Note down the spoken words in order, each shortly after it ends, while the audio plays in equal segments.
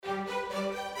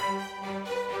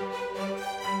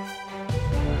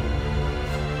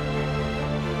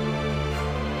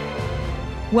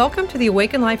Welcome to the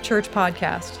Awaken Life Church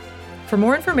podcast. For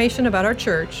more information about our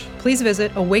church, please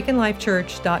visit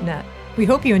awakenlifechurch.net. We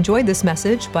hope you enjoyed this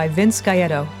message by Vince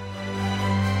Galletto.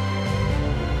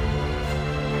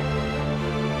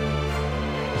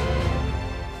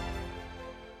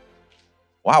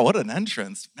 Wow, what an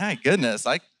entrance. My goodness.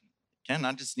 I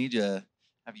just need to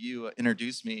have you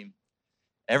introduce me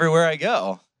everywhere I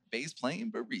go. Bass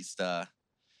playing barista.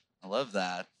 I love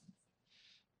that.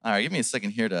 All right, give me a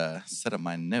second here to set up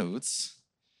my notes.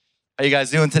 How you guys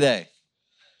doing today?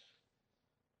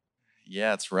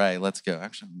 Yeah, that's right. Let's go.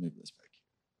 Actually, I'll move this back.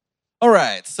 All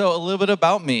right, so a little bit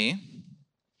about me.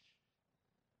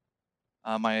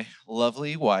 My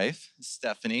lovely wife,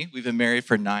 Stephanie. We've been married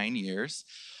for 9 years.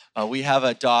 We have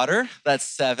a daughter that's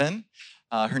 7.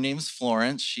 Her name's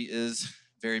Florence. She is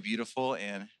very beautiful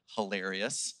and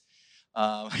hilarious.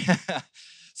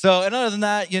 So, and other than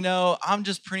that, I'm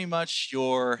just pretty much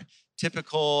your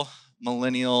typical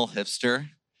millennial hipster. I'm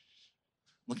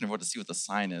looking forward to see what the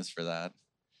sign is for that.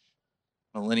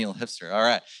 Millennial hipster, all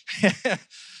right.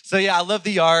 So yeah, I love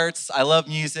the arts. I love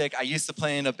music. I used to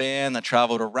play in a band that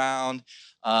traveled around.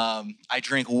 I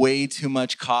drink way too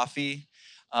much coffee.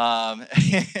 I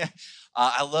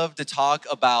love to talk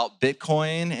about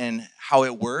Bitcoin and how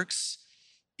it works,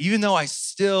 even though I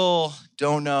still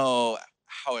don't know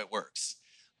how it works,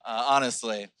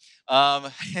 honestly.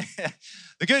 The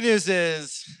good news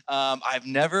is I've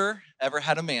never, ever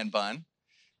had a man bun.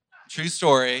 True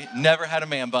story, never had a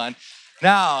man bun.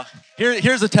 Now,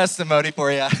 here's a testimony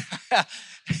for you.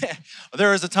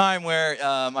 There was a time where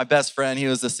my best friend, he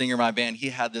was the singer of my band, he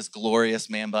had this glorious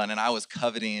man bun, and I was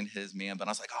coveting his man bun.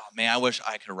 I was like, oh man, I wish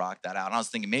I could rock that out. And I was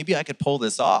thinking, maybe I could pull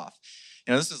this off.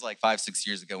 This was like 5-6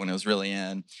 years ago when it was really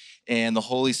in. And the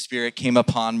Holy Spirit came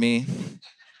upon me.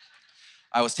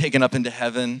 I was taken up into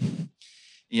heaven.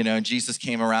 Jesus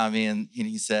came around me and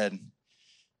he said,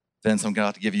 Vince, I'm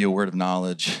going to give you a word of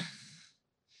knowledge.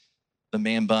 The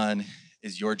man bun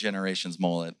is your generation's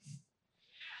mullet.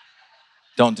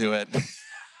 Don't do it.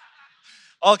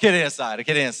 All kidding aside.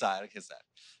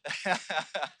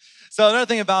 So another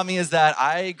thing about me is that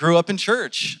I grew up in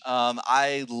church.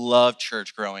 I loved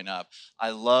church growing up. I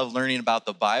loved learning about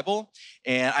the Bible.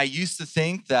 And I used to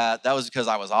think that was because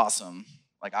I was awesome,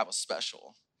 like I was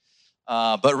special.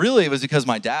 But really, it was because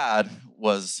my dad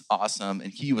was awesome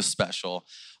and he was special.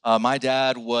 My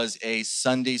dad was a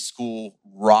Sunday school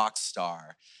rock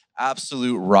star,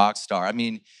 absolute rock star. I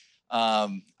mean,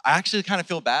 I actually kind of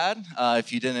feel bad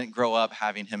if you didn't grow up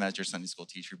having him as your Sunday school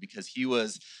teacher because he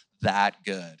was that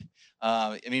good.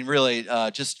 Really,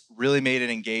 just really made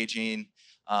it engaging.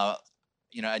 I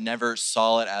never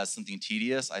saw it as something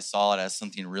tedious. I saw it as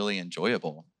something really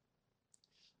enjoyable.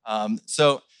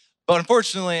 But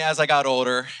unfortunately, as I got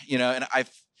older, and I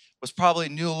was probably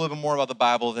knew a little bit more about the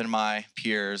Bible than my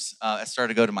peers, it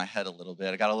started to go to my head a little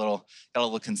bit. I got a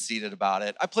little conceited about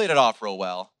it. I played it off real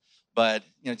well, but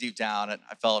deep down,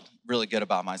 I felt really good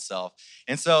about myself.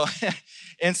 And so,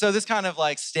 this kind of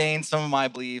like stained some of my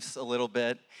beliefs a little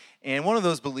bit. And one of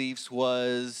those beliefs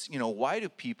was, why do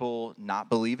people not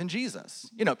believe in Jesus?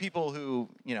 People who,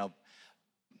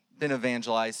 been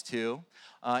evangelized to.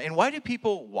 And why do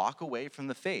people walk away from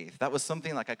the faith? That was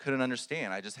something like I couldn't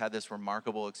understand. I just had this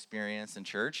remarkable experience in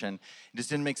church and it just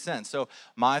didn't make sense. So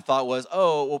my thought was,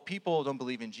 people don't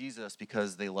believe in Jesus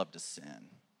because they love to sin.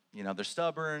 They're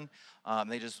stubborn.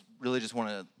 They just really just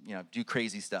want to, do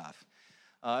crazy stuff.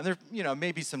 And there,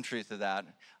 maybe some truth to that.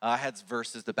 I had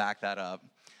verses to back that up.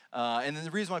 And then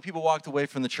the reason why people walked away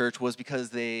from the church was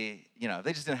because they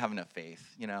just didn't have enough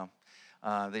faith,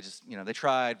 They just, they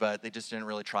tried, but they just didn't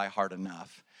really try hard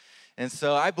enough. And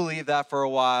so I believed that for a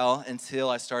while until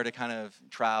I started kind of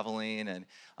traveling and,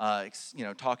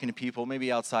 talking to people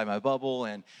maybe outside my bubble.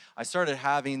 And I started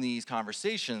having these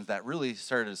conversations that really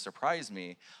started to surprise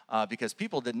me because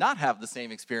people did not have the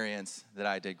same experience that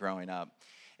I did growing up.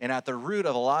 And at the root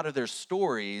of a lot of their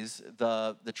stories,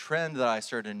 the trend that I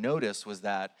started to notice was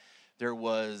that there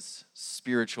was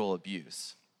spiritual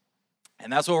abuse.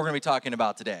 And that's what we're going to be talking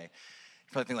about today.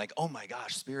 Probably think like, oh my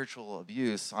gosh, spiritual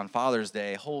abuse on Father's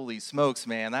Day. Holy smokes,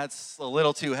 man, that's a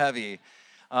little too heavy.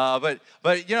 But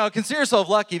consider yourself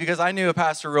lucky because I knew a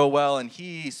pastor real well and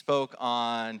he spoke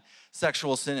on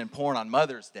sexual sin and porn on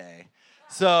Mother's Day.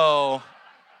 So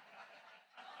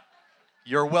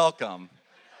you're welcome.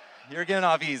 You're getting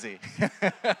off easy.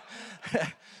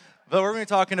 But we're going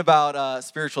to be talking about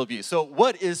spiritual abuse. So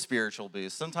what is spiritual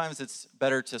abuse? Sometimes it's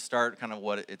better to start kind of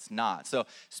what it's not. So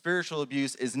spiritual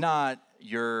abuse is not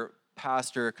your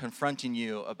pastor confronting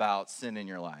you about sin in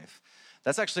your life.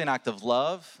 That's actually an act of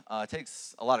love. It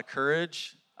takes a lot of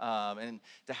courage and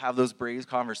to have those brave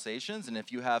conversations. And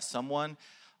if you have someone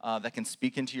that can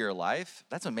speak into your life,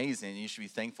 that's amazing. You should be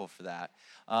thankful for that.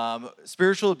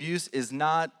 Spiritual abuse is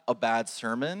not a bad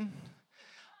sermon.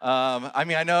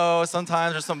 I know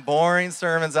sometimes there's some boring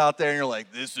sermons out there and you're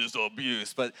like, this is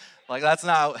abuse, but like that's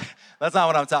not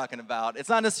what I'm talking about. It's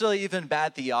not necessarily even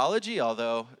bad theology,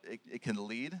 although it can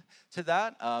lead to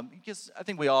that. Because I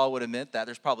think we all would admit that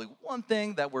there's probably one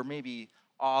thing that we're maybe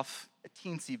off a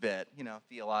teensy bit,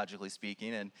 theologically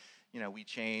speaking, and, we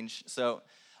change. So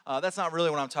that's not really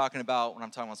what I'm talking about when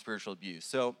I'm talking about spiritual abuse.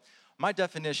 So my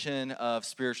definition of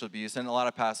spiritual abuse, and a lot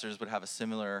of pastors would have a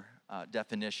similar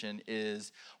definition,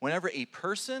 is whenever a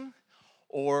person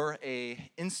or a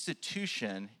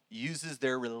institution uses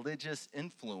their religious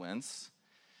influence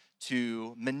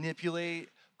to manipulate,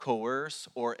 coerce,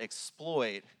 or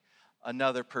exploit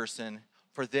another person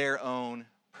for their own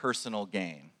personal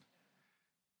gain.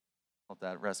 Let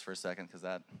that rest for a second because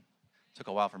that took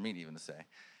a while for me to even say.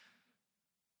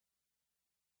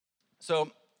 So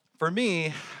for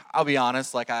me, I'll be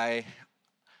honest, I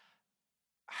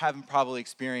haven't probably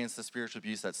experienced the spiritual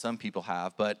abuse that some people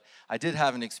have, but I did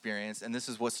have an experience, and this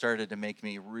is what started to make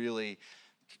me really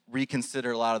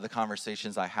reconsider a lot of the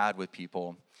conversations I had with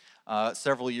people.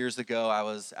 Several years ago, I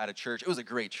was at a church. It was a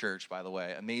great church, by the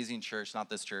way, amazing church, not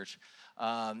this church.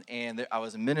 I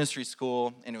was in ministry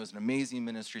school, and it was an amazing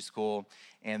ministry school,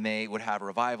 and they would have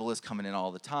revivalists coming in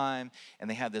all the time, and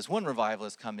they had this one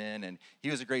revivalist come in, and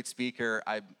he was a great speaker.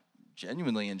 I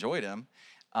genuinely enjoyed him.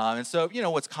 And so,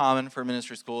 what's common for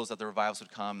ministry school is that the revivalists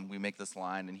would come, and we make this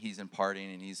line, and he's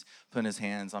imparting, and he's putting his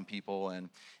hands on people, and,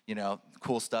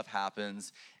 cool stuff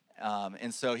happens.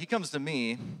 And so he comes to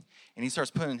me, and he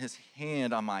starts putting his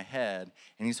hand on my head,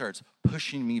 and he starts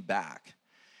pushing me back.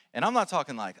 And I'm not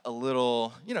talking like a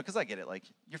little, because I get it, like,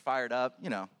 you're fired up,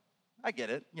 I get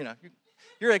it,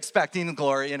 you're expecting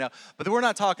glory, but we're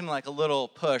not talking like a little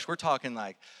push, we're talking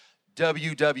like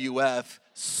WWF,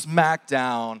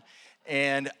 SmackDown.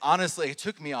 And honestly, it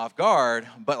took me off guard,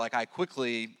 but I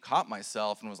quickly caught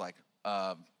myself and was like,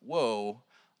 whoa,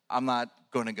 I'm not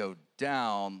going to go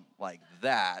down like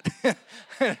that.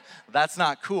 That's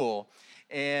not cool.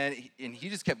 And he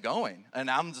just kept going. And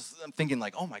I'm thinking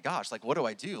oh my gosh, what do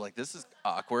I do? This is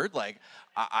awkward.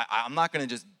 I'm not going to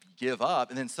just give up.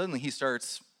 And then suddenly he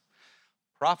starts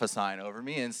prophesying over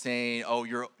me and saying, oh,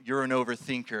 you're an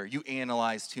overthinker. You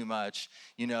analyze too much.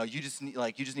 You just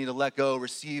need to let go,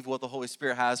 receive what the Holy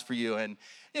Spirit has for you. And,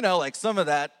 some of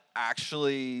that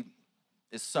actually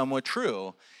is somewhat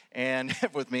true and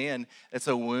with me, and it's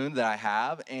a wound that I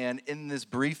have. And in this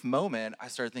brief moment, I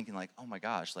started thinking oh my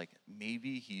gosh,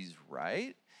 maybe he's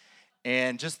right.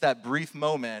 And just that brief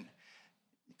moment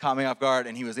caught me off guard,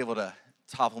 and he was able to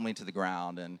topple me to the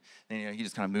ground, and then, he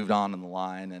just kind of moved on in the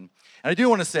line. And I do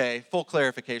want to say, full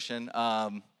clarification,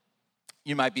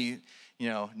 you might be,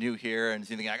 new here and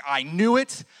thinking, I knew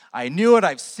it,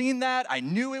 I've seen that, I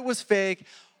knew it was fake.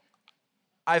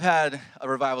 I've had a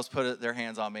revivalist put their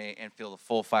hands on me and feel the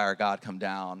full fire of God come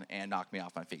down and knock me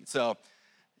off my feet. So,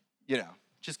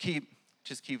 just keep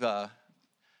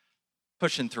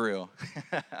pushing through.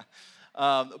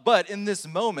 But in this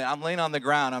moment, I'm laying on the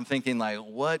ground. I'm thinking,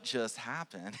 what just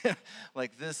happened?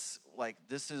 This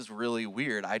is really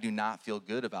weird. I do not feel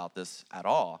good about this at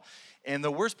all. And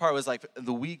the worst part was,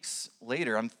 the weeks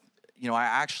later, I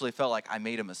actually felt like I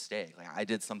made a mistake. I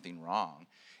did something wrong.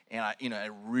 And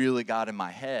it really got in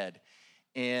my head.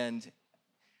 And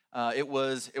it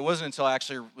wasn't until I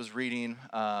actually was reading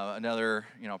another,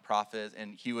 prophet,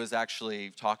 and he was actually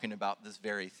talking about this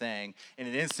very thing, and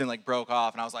it instantly broke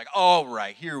off, and I was like, oh,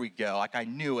 right, here we go. I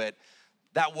knew it.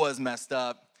 That was messed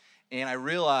up. And I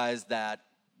realized that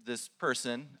this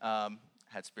person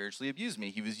had spiritually abused me.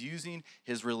 He was using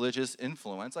his religious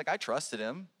influence. I trusted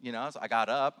him, so I got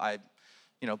up. I,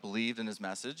 believed in his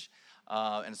message.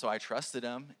 And so I trusted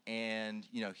him, and,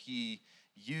 he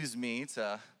used me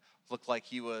to look like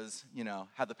he was,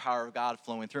 had the power of God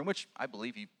flowing through him, which I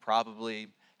believe he probably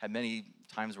had many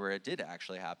times where it did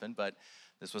actually happen, but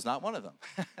this was not one of them.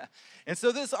 And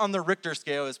so this on the Richter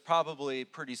scale is probably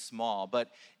pretty small, but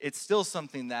it's still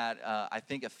something that I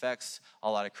think affects a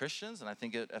lot of Christians, and I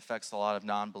think it affects a lot of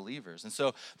non-believers. And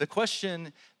so the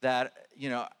question that,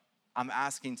 I'm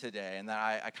asking today, and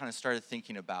that I kind of started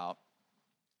thinking about,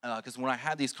 because when I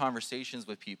had these conversations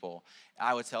with people,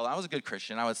 I would tell them, I was a good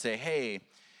Christian, I would say, hey,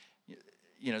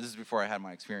 this is before I had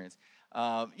my experience,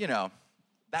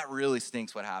 that really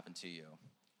stinks what happened to you.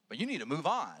 But you need to move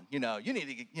on, you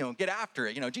need to, get after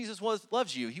it. Jesus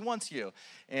loves you, he wants you.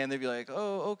 And they'd be like,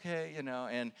 oh, okay,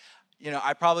 and,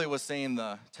 I probably was saying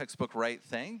the textbook right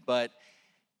thing, but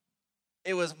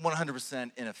it was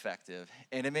 100% ineffective.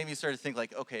 And it made me start to think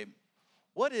okay,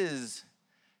 what is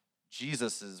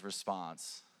Jesus'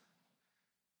 response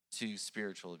to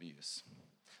spiritual abuse.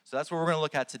 So that's what we're going to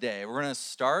look at today. We're going to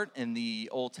start in the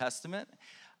Old Testament,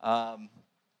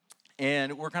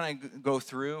 and we're going to go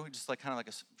through just like kind of like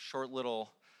a short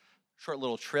little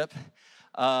trip.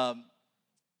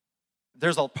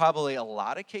 There's probably a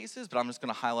lot of cases, but I'm just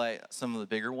going to highlight some of the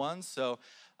bigger ones. So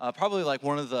probably like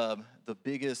one of the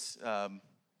biggest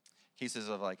cases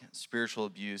of like spiritual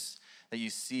abuse that you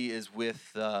see is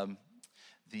with the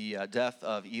death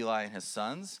of Eli and his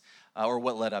sons, or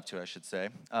what led up to it, I should say.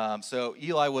 So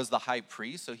Eli was the high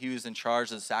priest, so he was in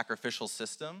charge of the sacrificial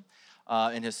system,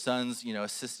 and his sons,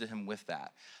 assisted him with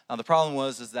that. Now the problem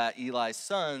is that Eli's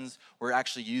sons were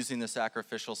actually using the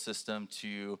sacrificial system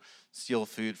to steal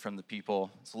food from the people.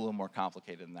 It's a little more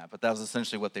complicated than that, but that was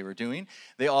essentially what they were doing.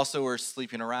 They also were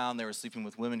sleeping around. They were sleeping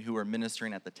with women who were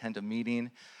ministering at the tent of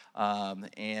meeting,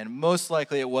 and most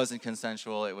likely it wasn't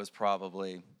consensual. It was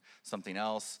probably something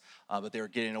else, but they were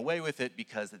getting away with it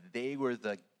because they were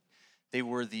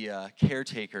the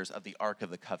caretakers of the Ark of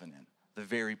the Covenant, the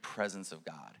very presence of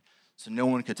God. So no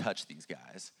one could touch these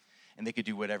guys, and they could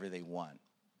do whatever they want.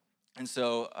 And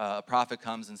so a prophet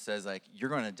comes and says, like, you're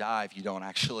going to die if you don't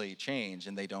actually change,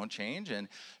 and they don't change. And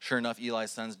sure enough,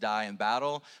 Eli's sons die in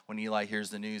battle. When Eli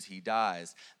hears the news, he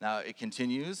dies. Now it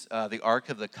continues. The Ark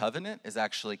of the Covenant is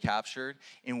actually captured,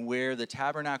 and where the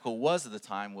tabernacle was at the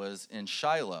time was in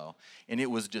Shiloh, and it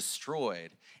was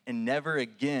destroyed. And never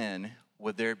again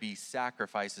would there be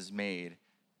sacrifices made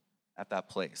at that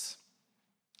place.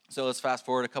 So let's fast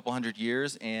forward a couple hundred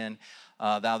years, and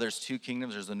now there's two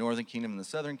kingdoms. There's the northern kingdom and the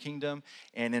southern kingdom.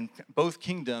 And in both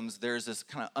kingdoms, there's this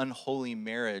kind of unholy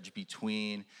marriage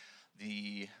between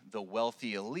the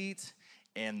wealthy elite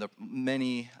and the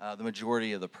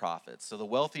majority of the prophets. So the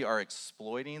wealthy are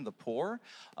exploiting the poor,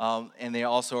 and they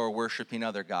also are worshiping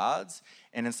other gods.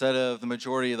 And instead of the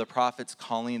majority of the prophets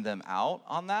calling them out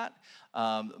on that,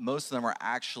 most of them are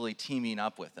actually teaming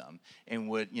up with them and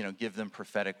would, give them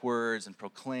prophetic words and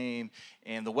proclaim.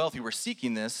 And the wealthy were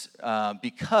seeking this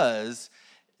because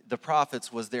the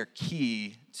prophets was their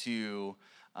key to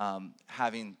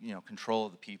having, control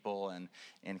of the people and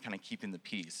kind of keeping the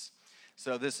peace.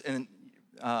 So this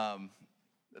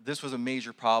was a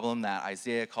major problem that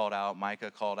Isaiah called out,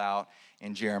 Micah called out,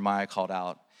 and Jeremiah called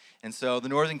out. And so the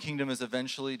northern kingdom is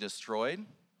eventually destroyed.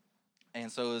 And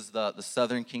so is the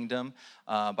southern kingdom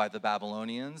by the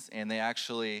Babylonians, and they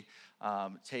actually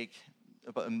take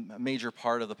a major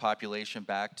part of the population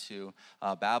back to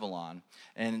Babylon.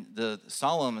 And the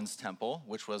Solomon's temple,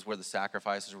 which was where the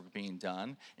sacrifices were being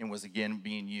done and was again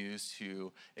being used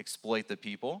to exploit the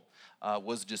people,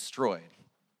 was destroyed.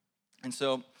 And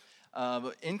so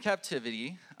in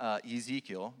captivity,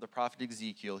 Ezekiel, the prophet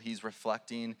Ezekiel, he's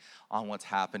reflecting on what's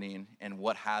happening and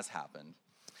what has happened.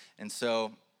 And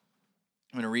so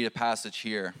I'm going to read a passage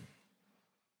here.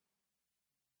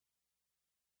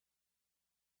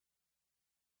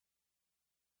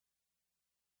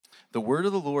 The word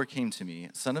of the Lord came to me,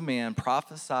 Son of man,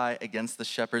 prophesy against the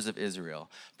shepherds of Israel.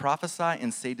 Prophesy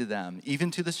and say to them,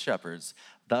 even to the shepherds,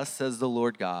 thus says the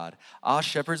Lord God, ah,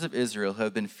 shepherds of Israel who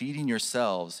have been feeding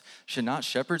yourselves, should not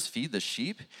shepherds feed the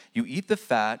sheep? You eat the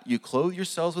fat, you clothe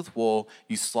yourselves with wool,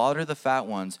 you slaughter the fat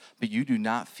ones, but you do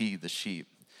not feed the sheep.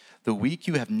 The weak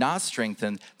you have not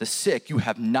strengthened, the sick you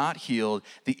have not healed,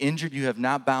 the injured you have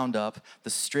not bound up,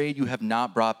 the strayed you have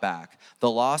not brought back,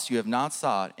 the lost you have not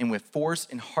sought, and with force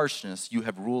and harshness you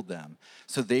have ruled them.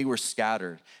 So they were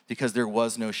scattered, because there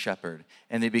was no shepherd,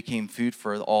 and they became food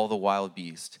for all the wild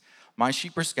beasts. My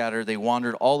sheep were scattered, they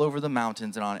wandered all over the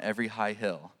mountains and on every high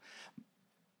hill.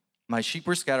 My sheep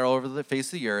were scattered all over the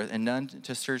face of the earth, and none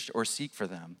to search or seek for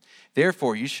them.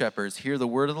 Therefore, you shepherds, hear the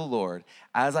word of the Lord.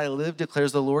 As I live,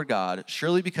 declares the Lord God,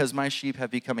 surely because my sheep have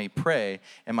become a prey,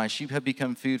 and my sheep have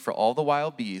become food for all the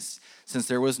wild beasts, since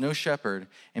there was no shepherd,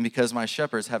 and because my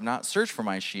shepherds have not searched for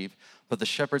my sheep, but the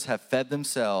shepherds have fed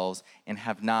themselves and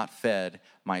have not fed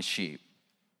my sheep.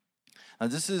 Now,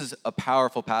 this is a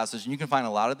powerful passage, and you can find a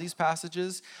lot of these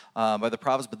passages by the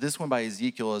prophets, but this one by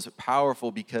Ezekiel is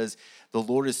powerful because the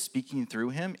Lord is speaking through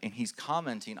him, and he's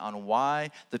commenting on why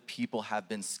the people have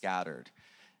been scattered.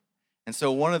 And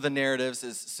so one of the narratives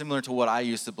is similar to what I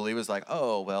used to believe, is like,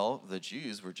 oh, well, the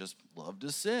Jews were just loved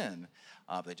to sin.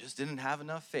 They just didn't have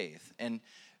enough faith. And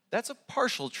that's a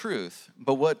partial truth,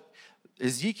 but what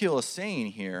Ezekiel is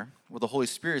saying here, what the Holy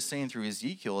Spirit is saying through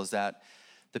Ezekiel, is that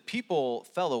the people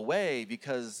fell away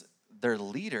because their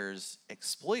leaders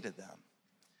exploited them.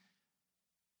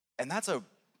 And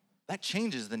that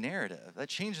changes the narrative. That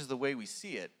changes the way we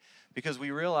see it, because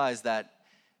we realize that,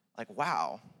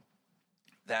 wow,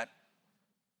 that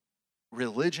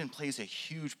religion plays a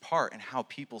huge part in how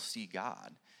people see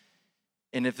God.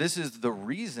 And if this is the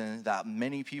reason that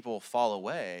many people fall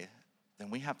away, then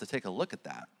we have to take a look at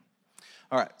that.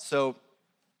 All right, so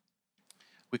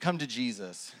we come to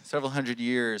Jesus. Several hundred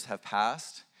years have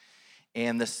passed,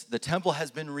 and the temple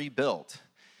has been rebuilt.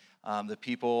 The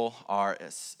people are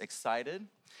excited,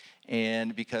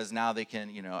 and because now they can,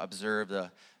 observe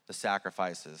the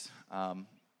sacrifices.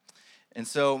 And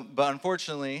so, but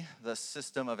unfortunately, the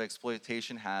system of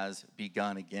exploitation has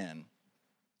begun again.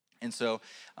 And so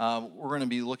we're going to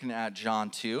be looking at John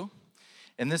 2.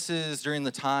 And this is during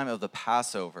the time of the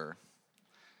Passover.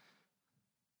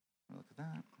 Look at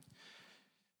that.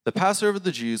 The Passover of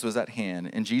the Jews was at hand,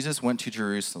 and Jesus went to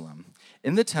Jerusalem.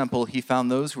 In the temple, he found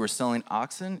those who were selling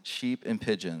oxen, sheep, and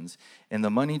pigeons, and the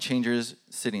money changers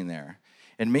sitting there.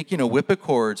 And making a whip of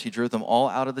cords, he drove them all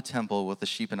out of the temple with the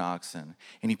sheep and oxen.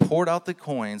 And he poured out the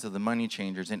coins of the money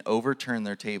changers and overturned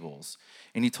their tables.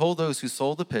 And he told those who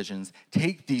sold the pigeons,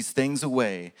 "Take these things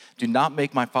away. Do not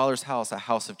make my Father's house a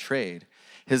house of trade."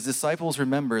 His disciples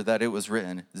remembered that it was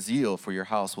written, "Zeal for your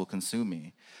house will consume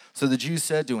me." So the Jews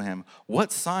said to him,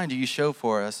 "What sign do you show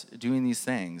for us doing these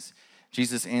things?"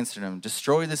 Jesus answered them,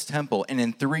 "Destroy this temple, and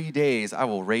in 3 days I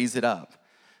will raise it up."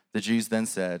 The Jews then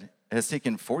said, "It has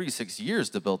taken 46 years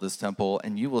to build this temple,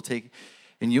 and you will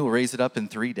raise it up in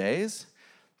 3 days?"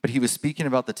 But he was speaking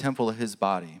about the temple of his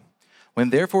body. When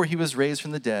therefore he was raised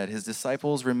from the dead, his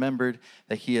disciples remembered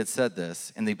that he had said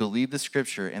this, and they believed the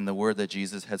scripture and the word that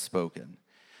Jesus had spoken.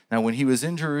 Now when he was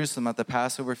in Jerusalem at the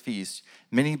Passover feast,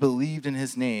 many believed in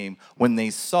his name when they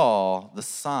saw the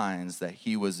signs that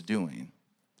he was doing.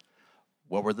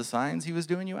 What were the signs he was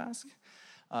doing, you ask?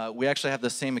 We actually have the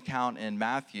same account in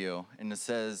Matthew, and it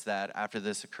says that after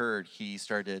this occurred, he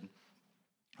started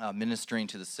ministering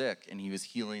to the sick, and he was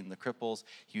healing the cripples,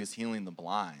 he was healing the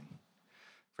blind.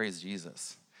 Praise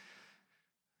Jesus.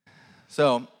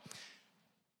 So,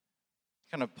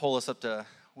 kind of pull us up to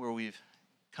where we've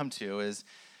come to is,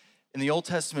 in the Old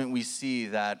Testament, we see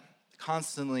that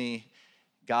constantly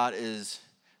God is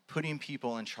putting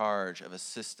people in charge of a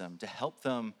system to help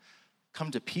them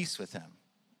come to peace with him.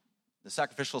 The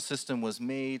sacrificial system was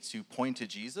made to point to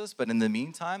Jesus, but in the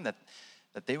meantime, that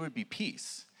there would be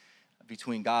peace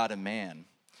between God and man.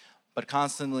 But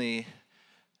constantly,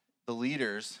 the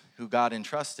leaders who God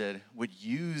entrusted would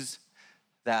use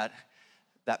that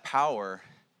power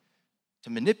to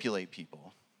manipulate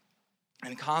people.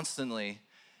 And constantly,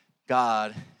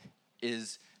 God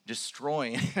is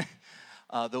destroying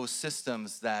those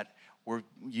systems that were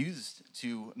used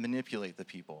to manipulate the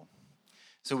people.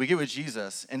 So we get with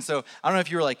Jesus. And so I don't know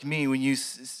if you were like me when you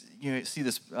see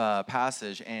this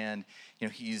passage and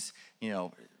he's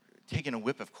taking a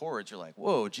whip of cords. You're like,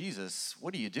 "Whoa, Jesus,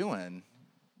 what are you doing?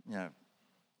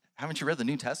 Haven't you read the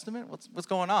New Testament? What's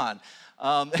going on?"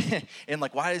 And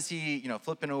like, why is he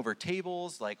flipping over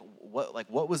tables? Like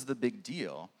what was the big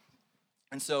deal?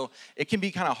 And so it can be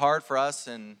kind of hard for us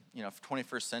in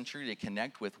 21st century to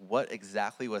connect with what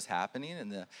exactly was happening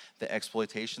and the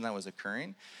exploitation that was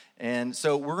occurring. And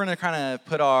so we're going to kind of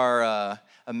put our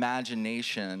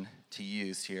imagination to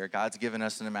use here. God's given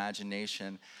us an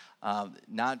imagination,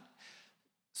 not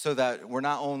so that we're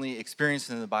not only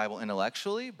experiencing the Bible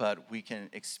intellectually, but we can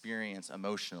experience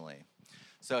emotionally.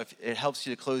 So if it helps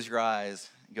you to close your eyes,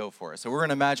 go for it. So we're going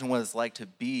to imagine what it's like to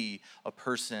be a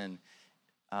person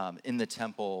in the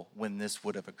temple when this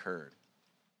would have occurred.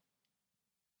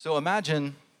 So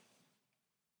imagine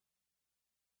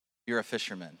you're a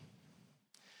fisherman.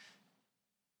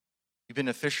 You've been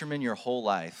a fisherman your whole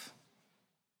life.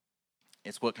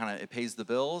 It's what it pays the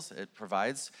bills, it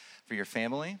provides for your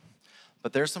family.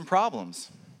 But there's some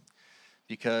problems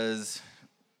because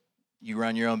you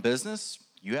run your own business,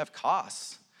 you have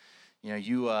costs. You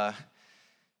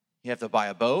have to buy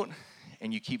a boat,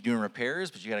 and you keep doing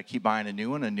repairs, but you got to keep buying a new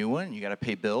one. You got to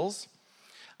pay bills.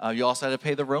 You also have to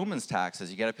pay the Romans taxes.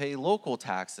 You got to pay local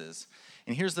taxes.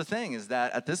 And here's the thing is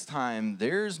that at this time,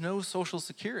 there's no Social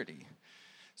Security.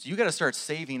 So you got to start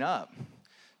saving up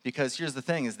because here's the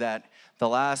thing is that the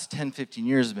last 10, 15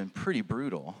 years have been pretty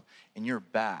brutal, and your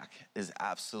back is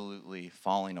absolutely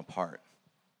falling apart.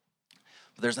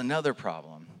 But there's another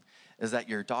problem is that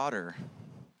your daughter,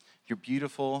 your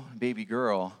beautiful baby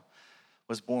girl,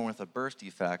 was born with a birth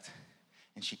defect,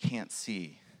 and she can't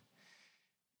see,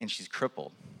 and she's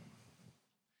crippled.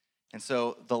 And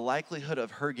so the likelihood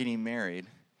of her getting married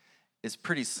is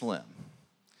pretty slim.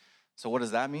 So what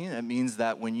does that mean? It means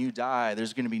that when you die,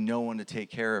 there's going to be no one to take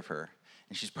care of her,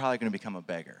 and she's probably going to become a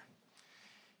beggar.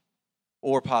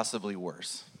 Or possibly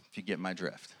worse, if you get my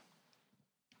drift.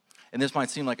 And this might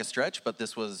seem like a stretch, but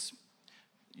this was,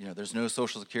 there's no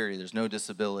Social Security, there's no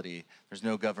disability, there's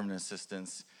no government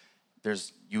assistance.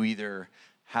 You either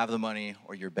have the money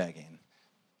or you're begging.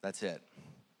 That's it.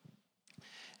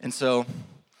 And so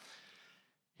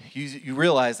you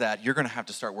realize that you're going to have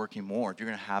to start working more if you're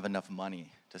going to have enough money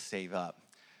to save up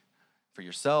for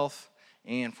yourself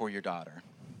and for your daughter.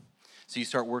 So you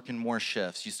start working more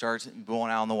shifts. You start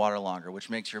going out on the water longer, which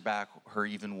makes your back hurt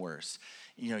even worse.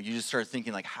 You just start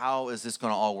thinking, like, how is this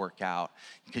going to all work out?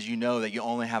 Because you know that you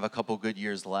only have a couple good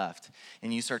years left.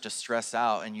 And you start to stress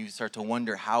out, and you start to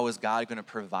wonder, how is God going to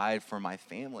provide for my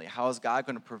family? How is God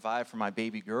going to provide for my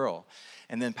baby girl?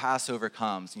 And then Passover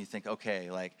comes, and you think, okay,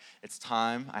 like, it's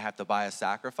time. I have to buy a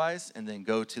sacrifice and then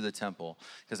go to the temple.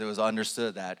 Because it was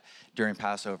understood that during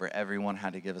Passover, everyone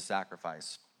had to give a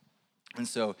sacrifice. And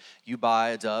so you buy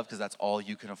a dove because that's all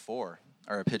you can afford,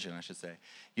 or a pigeon, I should say.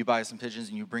 You buy some pigeons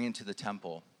and you bring it to the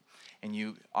temple and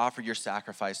you offer your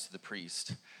sacrifice to the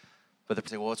priest. But they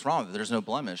say, well, what's wrong with it? There's no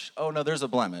blemish. Oh, no, there's a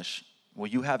blemish. Well,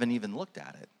 you haven't even looked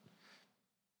at it.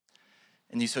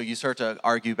 And so you start to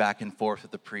argue back and forth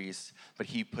with the priest, but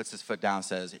he puts his foot down and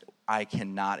says, I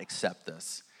cannot accept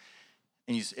this.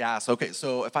 And you ask, okay,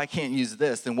 so if I can't use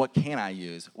this, then what can I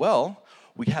use? Well,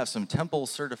 we have some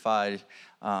temple-certified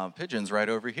pigeons right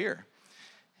over here.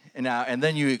 And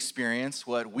then you experience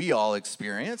what we all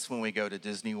experience when we go to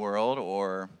Disney World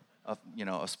or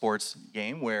a sports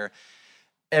game where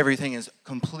everything is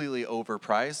completely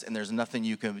overpriced and there's nothing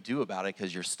you can do about it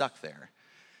because you're stuck there.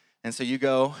 And so you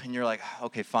go and you're like,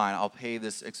 okay, fine, I'll pay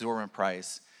this exorbitant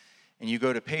price. And you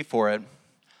go to pay for it,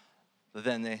 but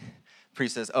then the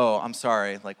priest says, oh, I'm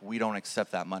sorry, like, we don't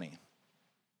accept that money.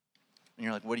 And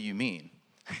you're like, what do you mean?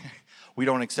 We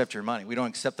don't accept your money. We don't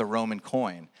accept the Roman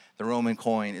coin. The Roman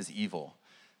coin is evil.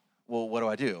 Well, what do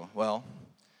I do? Well,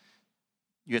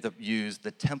 you have to use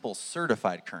the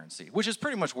temple-certified currency, which is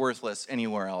pretty much worthless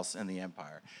anywhere else in the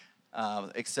empire,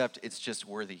 except it's just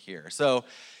worthy here. So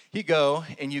you go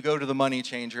to the money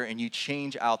changer, and you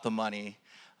change out the money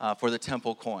for the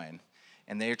temple coin,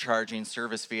 and they're charging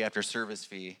service fee after service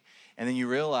fee. And then you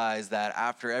realize that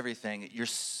after everything, you're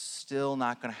still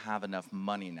not going to have enough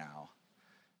money now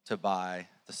to buy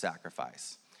the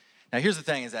sacrifice. Now, here's the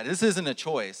thing, is that this isn't a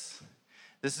choice.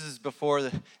 This is before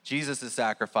Jesus'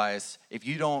 sacrifice. If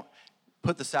you don't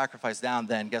put the sacrifice down,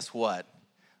 then guess what?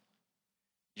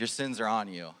 Your sins are on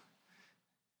you.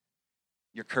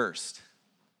 You're cursed.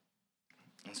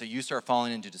 And so you start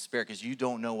falling into despair because you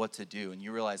don't know what to do. And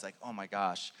you realize, like, oh my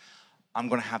gosh, I'm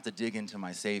going to have to dig into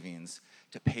my savings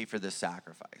to pay for this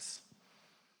sacrifice.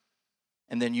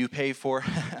 And then you pay for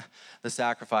the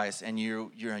sacrifice, and you're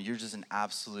just in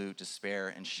absolute despair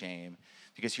and shame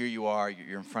because here you are,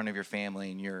 you're in front of your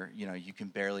family, and you can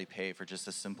barely pay for just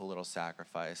a simple little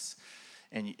sacrifice,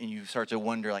 and you start to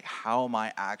wonder, like, how am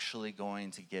I actually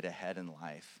going to get ahead in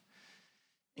life?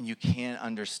 And you can't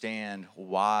understand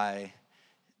why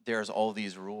there's all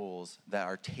these rules that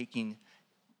are taking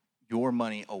your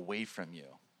money away from you,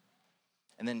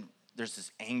 and then there's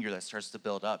this anger that starts to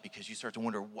build up because you start to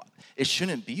wonder, it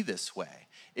shouldn't be this way.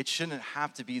 It shouldn't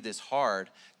have to be this hard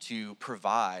to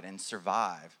provide and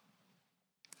survive.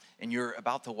 And you're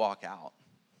about to walk out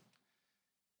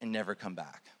and never come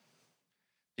back.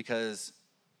 Because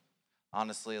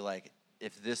honestly, like,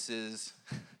 if this is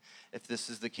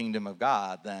the kingdom of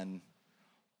God, then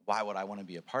why would I want to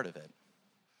be a part of it?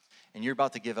 And you're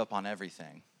about to give up on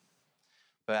everything.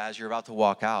 But as you're about to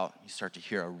walk out, you start to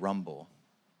hear a rumble.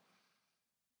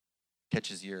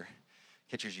 Catches your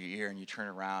ear, and you turn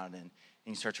around and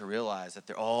you start to realize that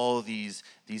all these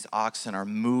oxen are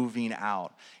moving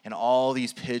out, and all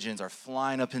these pigeons are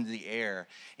flying up into the air,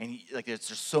 and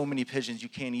there's so many pigeons you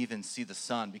can't even see the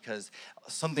sun because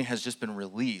something has just been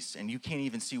released and you can't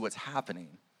even see what's happening.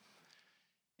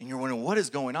 And you're wondering, what is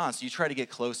going on? So you try to get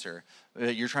closer.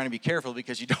 You're trying to be careful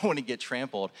because you don't want to get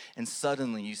trampled, and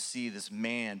suddenly you see this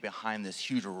man behind this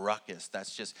huge ruckus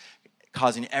that's just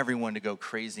causing everyone to go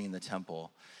crazy in the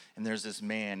temple. And there's this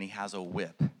man, he has a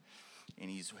whip, and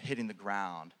he's hitting the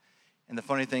ground. And the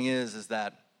funny thing is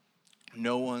that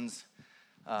no one's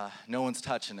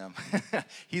touching him.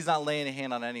 He's not laying a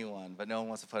hand on anyone, but no one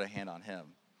wants to put a hand on him.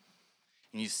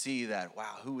 And you see that,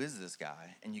 wow, who is this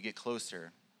guy? And you get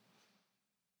closer,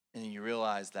 and you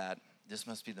realize that this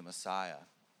must be the Messiah.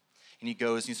 And he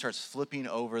goes and he starts flipping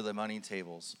over the money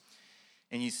tables.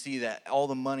 And you see that all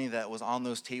the money that was on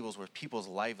those tables were people's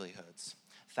livelihoods,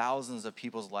 thousands of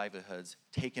people's livelihoods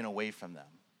taken away from them.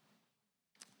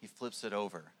 He flips it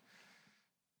over.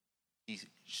 He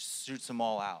shoots them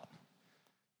all out.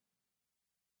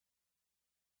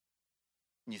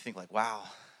 And you think, like, wow,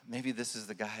 maybe this is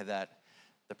the guy that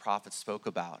the prophet spoke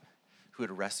about who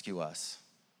would rescue us.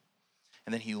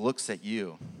 And then he looks at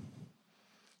you,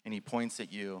 and he points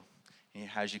at you, And he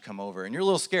has you come over. And you're a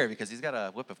little scared because he's got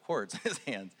a whip of cords in his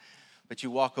hands. But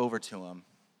you walk over to him,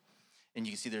 and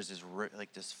you can see there's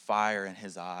this fire in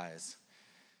his eyes.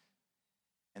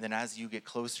 And then as you get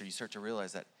closer, you start to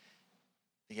realize that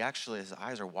his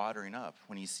eyes are watering up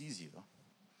when he sees you.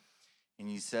 And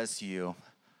he says to you,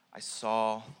 I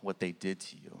saw what they did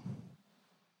to you.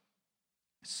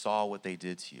 I saw what they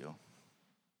did to you.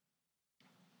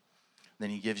 Then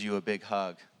he gives you a big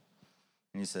hug,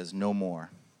 and he says, no more.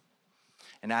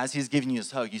 And as he's giving you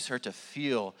this hug, you start to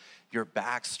feel your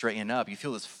back straighten up. You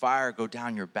feel this fire go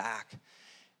down your back.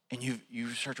 And you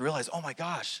start to realize, oh my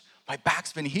gosh, my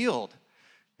back's been healed.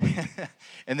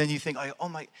 And then you think,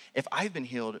 if I've been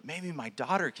healed, maybe my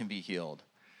daughter can be healed.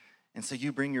 And so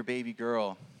you bring your baby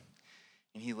girl,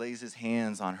 and he lays his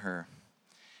hands on her,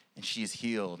 and she's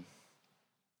healed.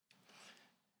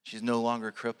 She's no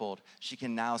longer crippled. She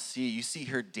can now see. You see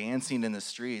her dancing in the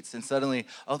streets, and suddenly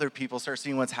other people start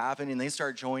seeing what's happening, and they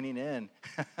start joining in.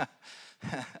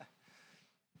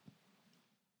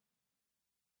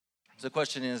 So the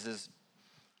question is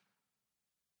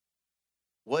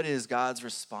what is God's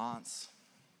response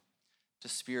to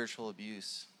spiritual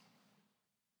abuse?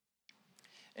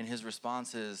 And his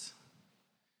response is,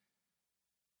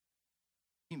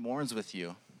 he mourns with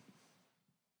you.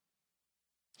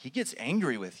 He gets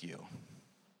angry with you.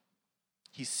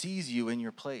 He sees you in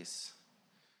your place.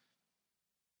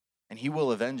 And he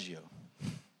will avenge you.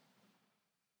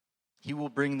 He will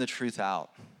bring the truth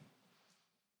out.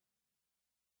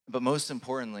 But most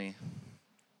importantly,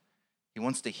 he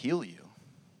wants to heal you.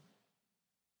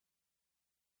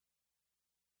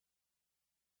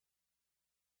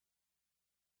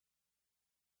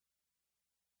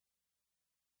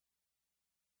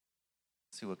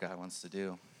 See what God wants to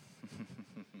do.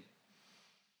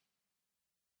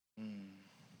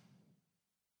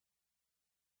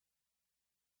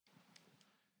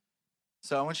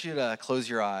 So I want you to close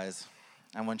your eyes.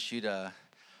 I want you to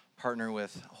partner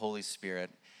with Holy Spirit.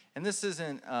 And this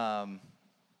isn't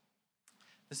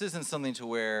something to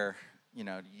where, you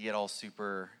get all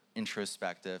super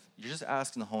introspective. You're just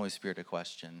asking the Holy Spirit a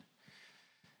question.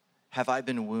 Have I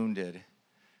been wounded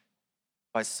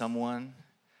by someone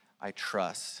I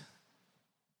trust?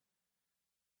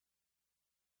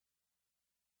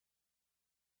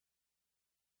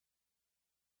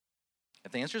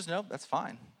 If the answer is no, that's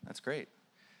fine. That's great.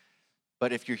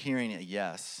 But if you're hearing a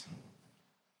yes,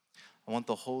 I want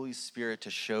the Holy Spirit to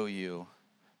show you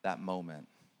that moment.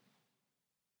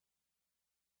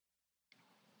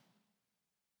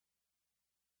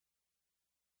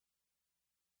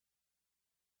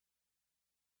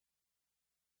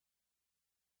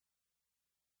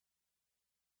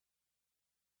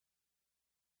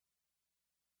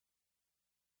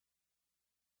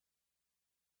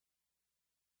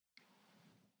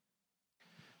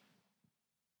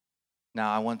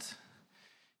 Now, I want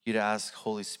you to ask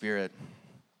Holy Spirit,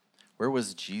 where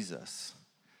was Jesus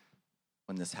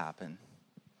when this happened?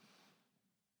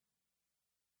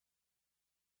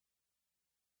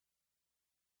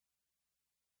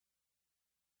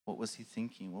 What was he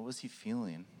thinking? What was he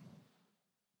feeling?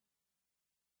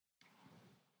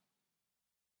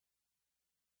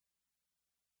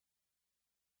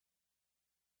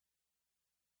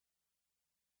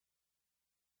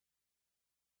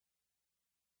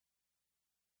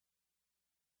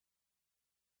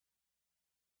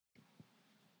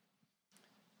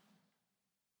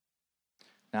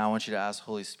 Now I want you to ask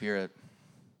Holy Spirit,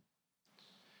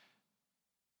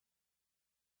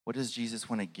 what does Jesus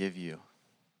want to give you?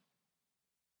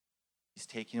 He's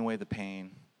taking away the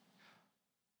pain.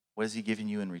 What is he giving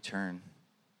you in return?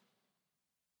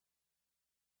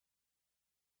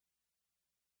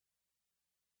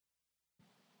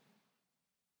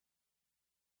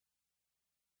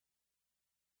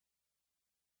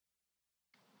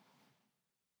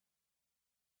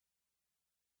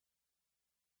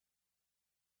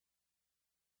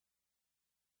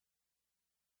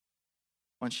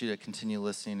 I want you to continue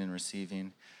listening and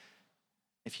receiving.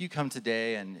 If you come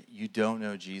today and you don't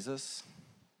know Jesus,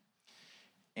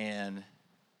 and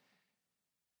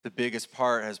the biggest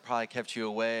part has probably kept you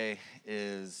away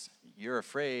is you're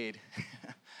afraid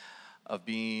of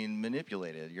being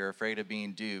manipulated. You're afraid of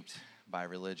being duped by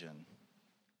religion.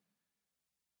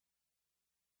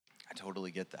 I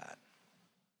totally get that.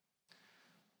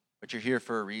 But you're here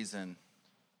for a reason.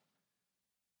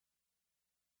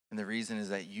 And the reason is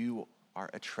that you are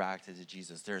attracted to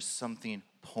Jesus. There's something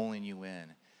pulling you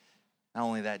in. Not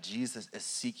only that, Jesus is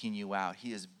seeking you out.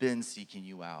 He has been seeking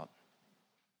you out.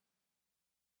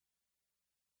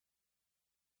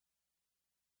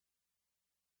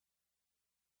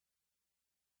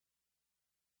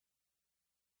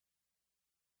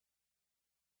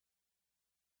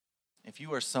 if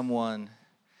you are someone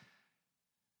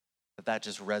that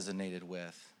just resonated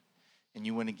with and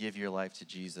you want to give your life to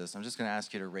Jesus, I'm just going to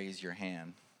ask you to raise your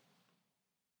hand.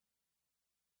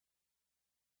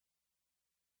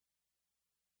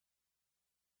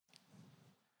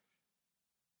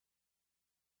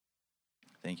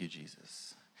 Thank you,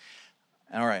 Jesus.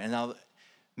 All right, and now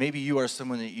maybe you are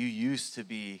someone that you used to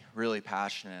be really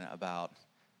passionate about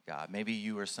God. Maybe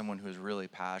you are someone who is really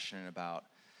passionate about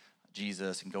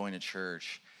Jesus and going to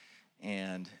church,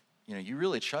 and you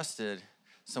really trusted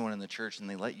someone in the church and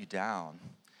they let you down,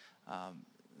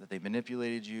 that they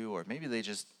manipulated you, or maybe they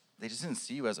just didn't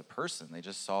see you as a person. They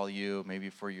just saw you maybe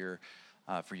for your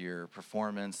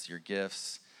performance, your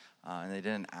gifts, and they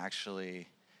didn't actually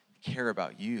care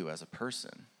about you as a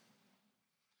person. I'm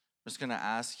just going to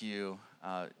ask you,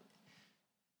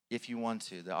 if you want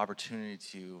to, the opportunity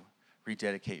to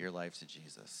rededicate your life to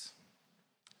Jesus.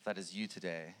 If that is you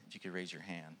today, if you could raise your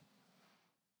hand.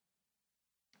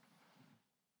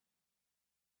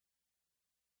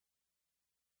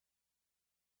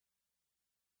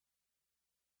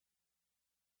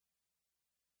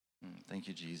 Thank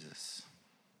you, Jesus.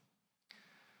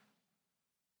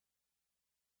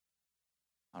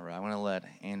 All right, I want to let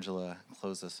Angela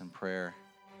close us in prayer.